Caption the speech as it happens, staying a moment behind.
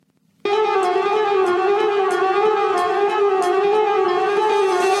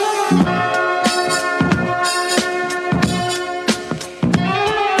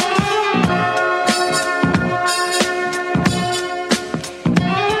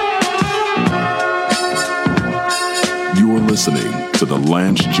to the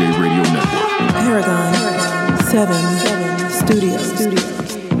Lance J Radio Network. Paragon 7 Studios.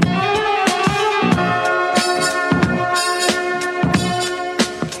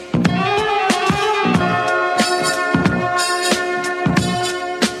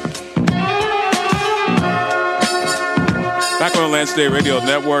 Back on the Lance J Radio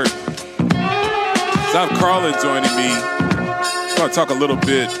Network. So I have Carlin joining me. I'm going to talk a little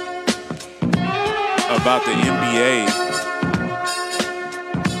bit about the NBA.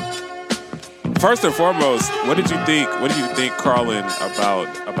 First and foremost, what did you think, Carlin,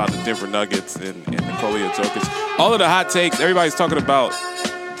 about the Denver Nuggets and Nikola Jokic? All of the hot takes, everybody's talking about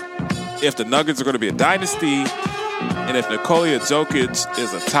if the Nuggets are going to be a dynasty and if Nikola Jokic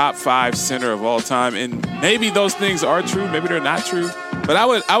is a top 5 center of all time. And maybe those things are true, maybe they're not true. But I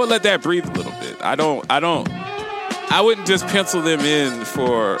would let that breathe a little bit. I wouldn't just pencil them in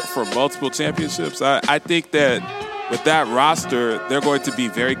for multiple championships. I think that with that roster, they're going to be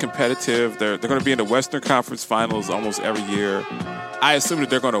very competitive. They're going to be in the Western Conference Finals almost every year. I assume that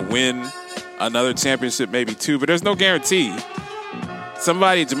they're going to win another championship, maybe 2, but there's no guarantee.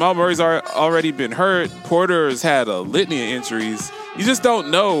 Jamal Murray's already been hurt. Porter's had a litany of injuries. You just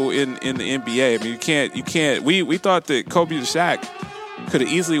don't know in the NBA. I mean, you can't. We thought that Kobe and Shaq could have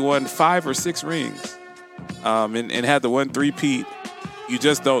easily won 5 or 6 rings, and had the one three-peat. You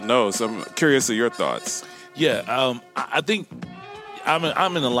just don't know. So I'm curious of your thoughts. Yeah, I think I'm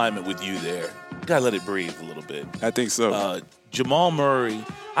in alignment with you there. Gotta let it breathe a little bit. I think so. Jamal Murray,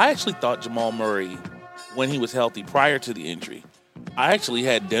 I actually thought Jamal Murray, when he was healthy prior to the injury, I actually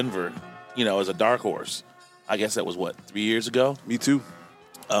had Denver, as a dark horse. I guess that was 3 years ago? Me too.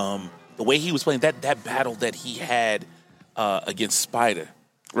 The way he was playing, that battle that he had against Spider.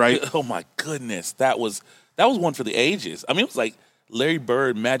 Right. Oh my goodness. That was one for the ages. I mean, it was like Larry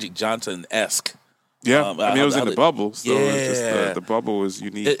Bird, Magic Johnson-esque. Yeah, it was in the bubble, so yeah. It was just the bubble was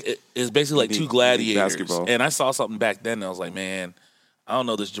unique. It's basically like two gladiators. Basketball. And I saw something back then, and I was like, man, I don't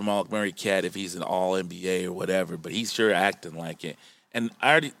know this Jamal Murray cat if he's an all-NBA or whatever, but he's sure acting like it. And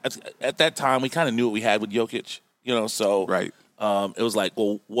at that time, we kind of knew what we had with Jokic, so right. It was like,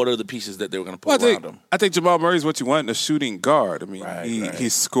 well, what are the pieces that they were going to put around him? I think Jamal Murray is what you want in a shooting guard. I mean, he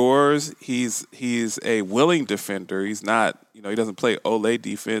scores. He's a willing defender. He's not, he doesn't play Olay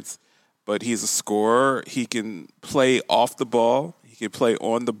defense. But he's a scorer. He can play off the ball. He can play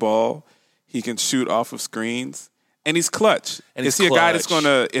on the ball. He can shoot off of screens, and he's clutch. Is he a guy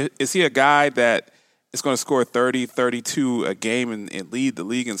that is going to score 30, 32 a game and lead the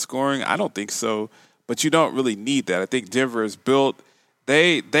league in scoring? I don't think so. But you don't really need that. I think Denver is built.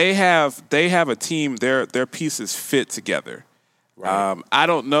 They have a team. Their pieces fit together. Right. I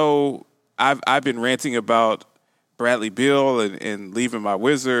don't know. I've been ranting about Bradley Beal and leaving my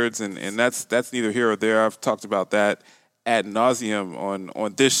Wizards, and that's neither here or there. I've talked about that ad nauseum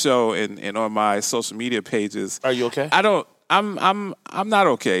on this show and on my social media pages. Are you okay? I'm not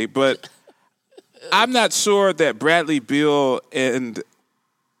okay, but I'm not sure that Bradley Beal, and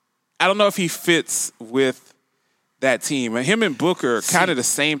I don't know if he fits with that team. And him and Booker are kind of the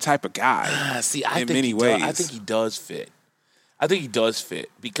same type of guy. In many ways. I think he does fit.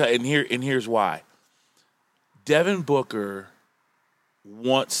 Because here's why. Devin Booker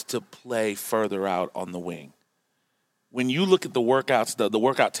wants to play further out on the wing. When you look at the workouts, the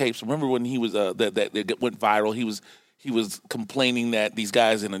workout tapes, remember when he was that went viral? He was complaining that these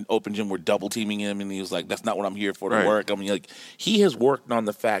guys in an open gym were double teaming him, and he was like, "That's not what I'm here for to work." I mean, like, he has worked on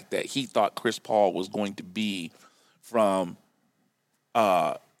the fact that he thought Chris Paul was going to be from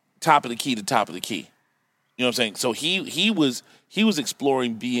top of the key to top of the key. You know what I'm saying? So he was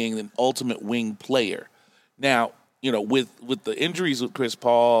exploring being an ultimate wing player. Now, with the injuries with Chris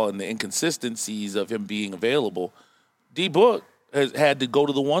Paul and the inconsistencies of him being available, D-Book has had to go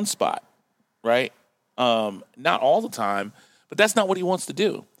to the one spot, right? Not all the time, but that's not what he wants to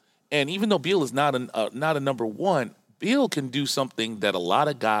do. And even though Beal is not a number one, Beal can do something that a lot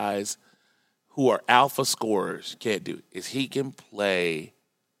of guys who are alpha scorers can't do, is he can play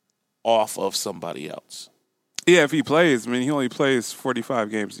off of somebody else. Yeah, if he plays, he only plays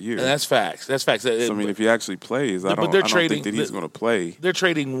 45 games a year. And that's facts. So, if he actually plays, I don't think that he's going to play. They're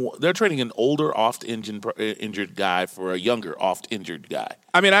trading an older, oft-injured guy for a younger, oft-injured guy.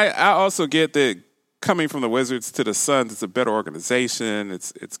 I also get that coming from the Wizards to the Suns, it's a better organization.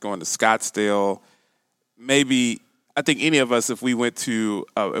 It's going to Scottsdale. Maybe, I think any of us, if we were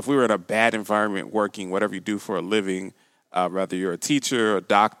in a bad environment working, whatever you do for a living, whether you're a teacher, a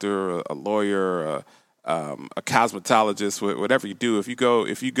doctor, a lawyer, a cosmetologist, whatever you do, if you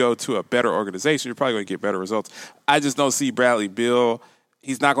go to a better organization, you're probably going to get better results. I just don't see Bradley Beal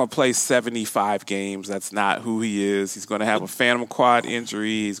He's not going to play 75 games. That's not who he is. He's going to have a phantom quad injury.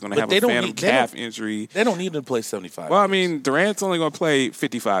 He's going to have a phantom calf injury. They don't need him to play 75. Well, I mean, Durant's only going to play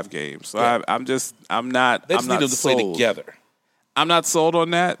 55 games. So Yeah. I'm not. They just need them to play together. I'm not sold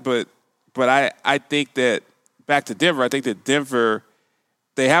on that, but I think that back to Denver. I think that Denver,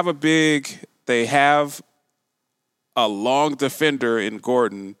 they have a long defender in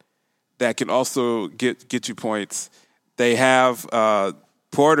Gordon that can also get you points. They have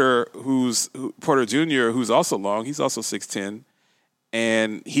Porter Jr., who's also long. He's also 6'10",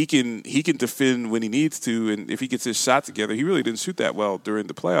 and he can defend when he needs to. And if he gets his shot together, he really didn't shoot that well during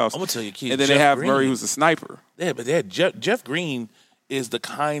the playoffs. I'm gonna tell you, Keith. And then they have Murray, who's a sniper. Yeah, but Jeff Green is the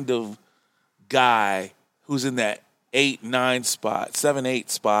kind of guy who's in that 8-9 spot, 7-8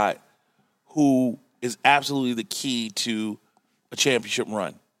 spot, who is absolutely the key to a championship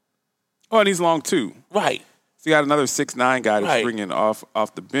run. Oh, and he's long too. Right. So you got another 6'9" guy that's bringing off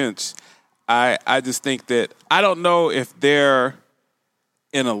the bench. I just think that I don't know if they're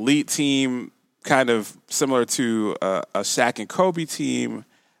an elite team, kind of similar to a Shaq and Kobe team,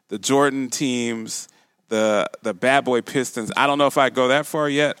 the Jordan teams, the Bad Boy Pistons. I don't know if I go that far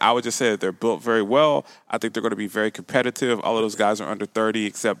yet. I would just say that they're built very well. I think they're going to be very competitive. All of those guys are under 30,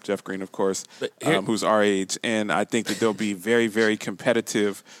 except Jeff Green, of course, who's our age. And I think that they'll be very, very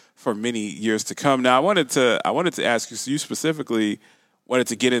competitive for many years to come. Now, I wanted to ask you, so you specifically wanted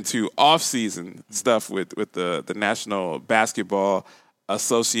to get into off-season stuff with the National Basketball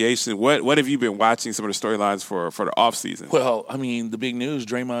Association. What have you been watching, some of the storylines for the off-season? Well, I mean, the big news,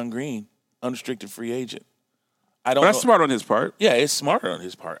 Draymond Green, unrestricted free agent. That's smart on his part. Yeah, it's smart on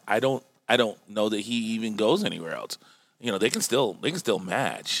his part. I don't know that he even goes anywhere else. You know, they can still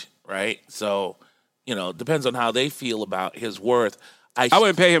match, right? So, you know, depends on how they feel about his worth. I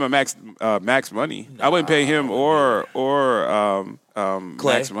wouldn't pay him a max money. I wouldn't pay him or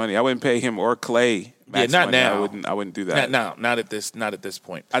max money. I wouldn't pay him or Clay max not money. now. I wouldn't do that. Not at this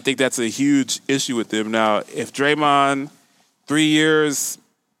point. I think that's a huge issue with them. Now, if Draymond 3 years,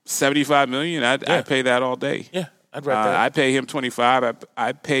 $75 million, I'd pay that all day. Yeah, I'd write that. I'd pay him 25.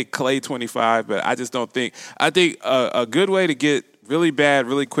 I'd pay Clay 25, but I just don't think. I think a good way to get really bad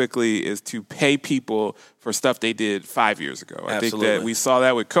really quickly is to pay people for stuff they did 5 years ago. I think that we saw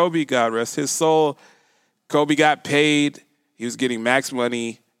that with Kobe, God rest his soul. Kobe got paid. He was getting max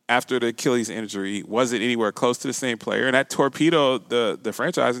money after the Achilles injury. Wasn't anywhere close to the same player, and that torpedoed the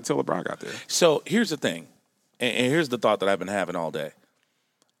franchise until LeBron got there. So here's the thing, and here's the thought that I've been having all day.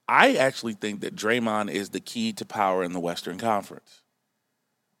 I actually think that Draymond is the key to power in the Western Conference.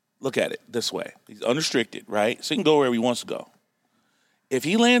 Look at it this way. He's unrestricted, right? So he can go wherever he wants to go. If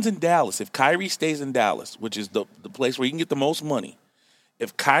he lands in Dallas, if Kyrie stays in Dallas, which is the place where he can get the most money,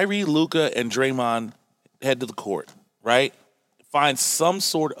 if Kyrie, Luka, and Draymond head to the court, right, find some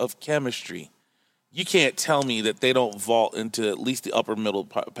sort of chemistry, you can't tell me that they don't vault into at least the upper middle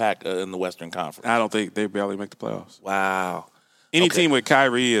pack in the Western Conference. I don't think they barely make the playoffs. Wow. Any team with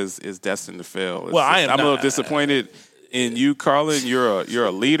Kyrie is destined to fail. I'm a little disappointed in you, Carlin. You're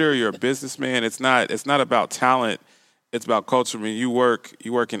a leader. You're a businessman. It's not about talent. It's about culture. I mean, you work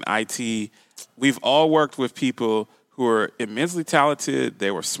in IT. We've all worked with people who are immensely talented. They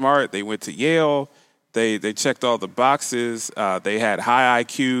were smart. They went to Yale. They checked all the boxes. They had high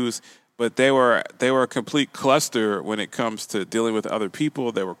IQs, but they were a complete cluster when it comes to dealing with other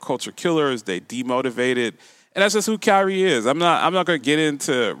people. They were culture killers. They demotivated, and that's just who Kyrie is. I'm not going to get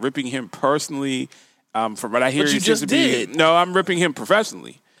into ripping him personally. From what I hear, but you just did. No, I'm ripping him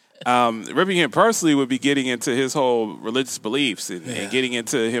professionally. Ripping him personally would be getting into his whole religious beliefs and getting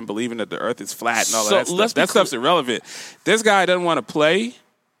into him believing that the earth is flat and all of that stuff. That stuff's irrelevant. This guy doesn't want to play.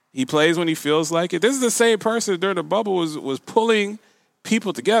 He plays when he feels like it. This is the same person during the bubble was pulling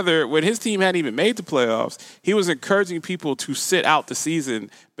people together when his team hadn't even made the playoffs. He was encouraging people to sit out the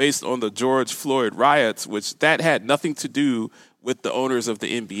season based on the George Floyd riots, which that had nothing to do with the owners of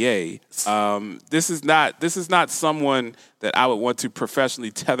the NBA. This is not someone that I would want to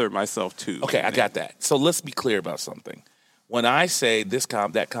professionally tether myself to. Okay, I got that. So let's be clear about something. When I say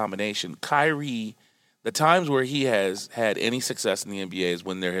that combination, Kyrie, the times where he has had any success in the NBA is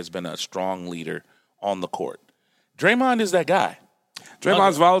when there has been a strong leader on the court. Draymond is that guy.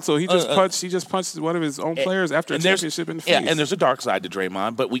 Draymond's volatile. He just punched one of his own players after a championship in the face. Yeah, and there's a dark side to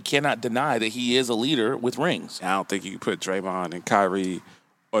Draymond, but we cannot deny that he is a leader with rings. I don't think you can put Draymond and Kyrie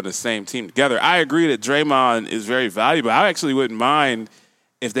on the same team together. I agree that Draymond is very valuable. I actually wouldn't mind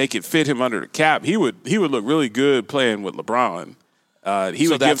if they could fit him under the cap. He would look really good playing with LeBron. He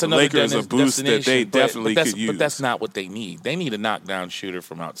would give the Lakers a boost that they definitely could use. But that's not what they need. They need a knockdown shooter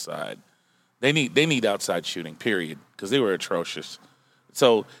from outside. They need outside shooting, period, because they were atrocious.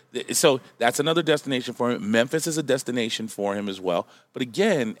 So that's another destination for him. Memphis is a destination for him as well. But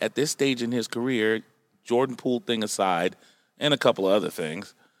again, at this stage in his career, Jordan Poole thing aside, and a couple of other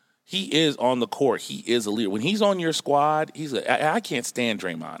things, he is on the court. He is a leader. When he's on your squad, I can't stand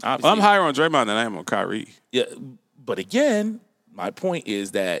Draymond. Obviously. I'm higher on Draymond than I am on Kyrie. Yeah, but again, my point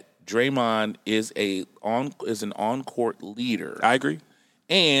is that Draymond is an on-court leader. I agree.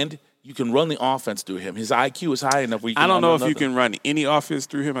 And you can run the offense through him. His IQ is high enough where you can I don't know if you can run any offense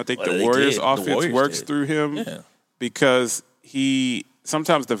through him. I think the Warriors' offense works through him because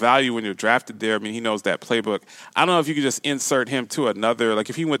sometimes the value when you're drafted there, I mean, he knows that playbook. I don't know if you could just insert him to another. Like,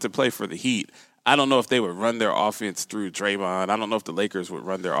 if he went to play for the Heat, I don't know if they would run their offense through Draymond. I don't know if the Lakers would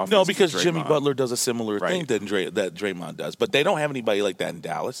run their offense through Draymond. No, because Jimmy Butler does a similar thing that Draymond does. But they don't have anybody like that in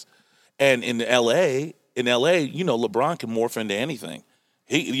Dallas. And in L.A., LeBron can morph into anything.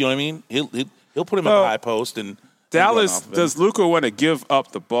 You know what I mean? He'll put him at the high post and Dallas. Does Luka want to give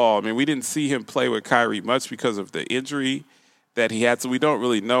up the ball? I mean, we didn't see him play with Kyrie much because of the injury that he had, so we don't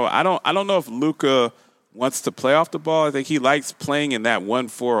really know. I don't know if Luka wants to play off the ball. I think he likes playing in that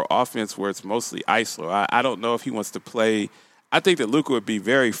 1-4 offense where it's mostly ISO. I don't know if he wants to play. I think that Luka would be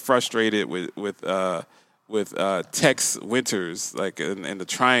very frustrated with Tex Winters, like in the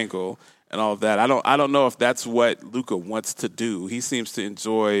triangle and all of that. I don't know if that's what Luka wants to do. He seems to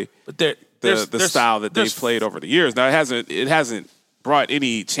enjoy the style that they've played over the years. Now it hasn't brought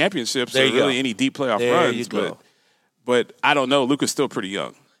any championships or really any deep playoff runs. But I don't know. Luka's still pretty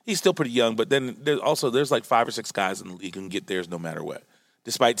young. He's still pretty young, but then there's like 5 or 6 guys in the league who can get theirs no matter what.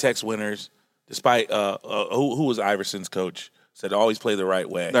 Despite Tex Winters, despite who was Iverson's coach, said always play the right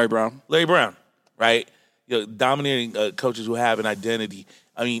way. Larry Brown, right? Dominating coaches who have an identity.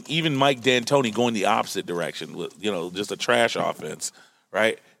 I mean, even Mike D'Antoni going the opposite direction with just a trash offense,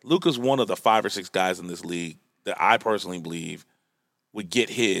 right? Luka's one of the 5 or 6 guys in this league that I personally believe would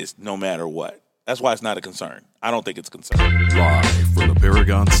get his no matter what. That's why it's not a concern. I don't think it's a concern. Live from the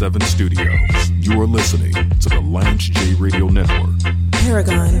Paragon 7 studios, you are listening to the Lance J Radio Network.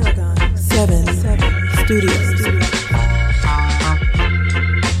 Paragon 7 Studios.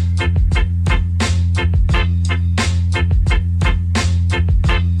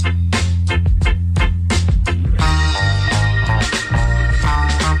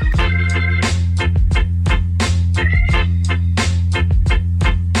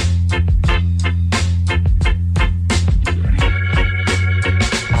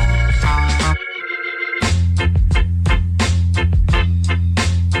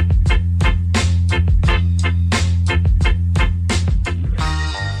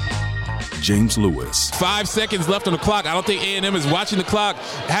 James Lewis. 5 seconds left on the clock. I don't think A&M is watching the clock.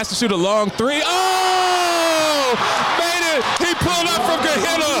 Has to shoot a long 3. Oh! Made it! He pulled up from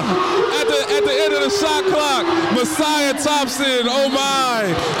Gehenna at the end of the shot clock. Messiah Thompson. Oh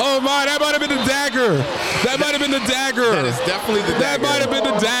my. That might have been the dagger. That is definitely the dagger. That might have been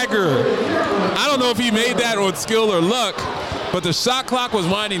the dagger. I don't know if he made that on skill or luck. But the shot clock was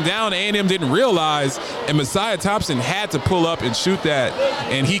winding down. A&M didn't realize, and Messiah Thompson had to pull up and shoot that,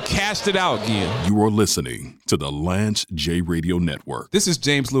 and he cashed it out again. You are listening to the Lance J Radio Network. This is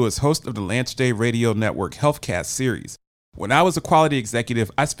James Lewis, host of the Lance J Radio Network HealthCast series. When I was a quality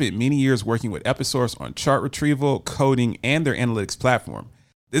executive, I spent many years working with Episource on chart retrieval, coding, and their analytics platform.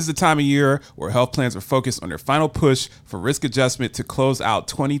 This is the time of year where health plans are focused on their final push for risk adjustment to close out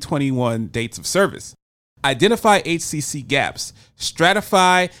 2021 dates of service. Identify HCC gaps.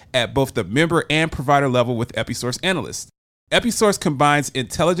 Stratify at both the member and provider level with Episource analysts. Episource combines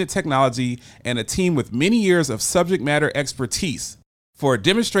intelligent technology and a team with many years of subject matter expertise. For a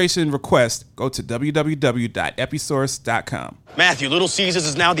demonstration request, go to www.episource.com. Matthew, Little Caesars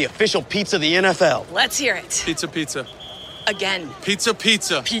is now the official pizza of the NFL. Let's hear it. Pizza. Again. Pizza.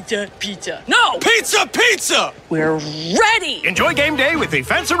 Pizza. No! Pizza! We're ready! Enjoy game day with the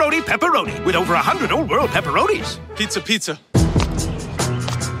Fanceroni Pepperoni with over 100 Old World pepperonis. Pizza.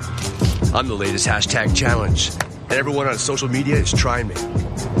 I'm the latest hashtag challenge, and everyone on social media is trying me.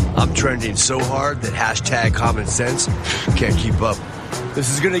 I'm trending so hard that hashtag common sense can't keep up.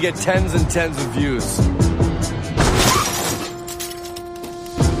 This is gonna get tens and tens of views.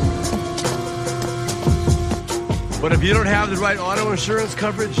 But if you don't have the right auto insurance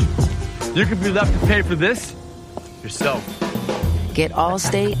coverage, you could be left to pay for this yourself. Get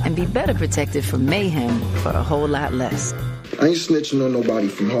Allstate and be better protected from mayhem for a whole lot less. I ain't snitching on nobody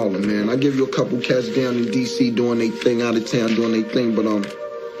from Harlem, man. I give you a couple cats down in D.C. doing their thing, out of town doing their thing, but I'm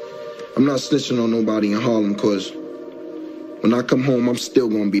not snitching on nobody in Harlem, because when I come home, I'm still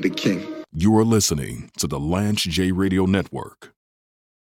going to be the king. You are listening to the Lance J Radio Network.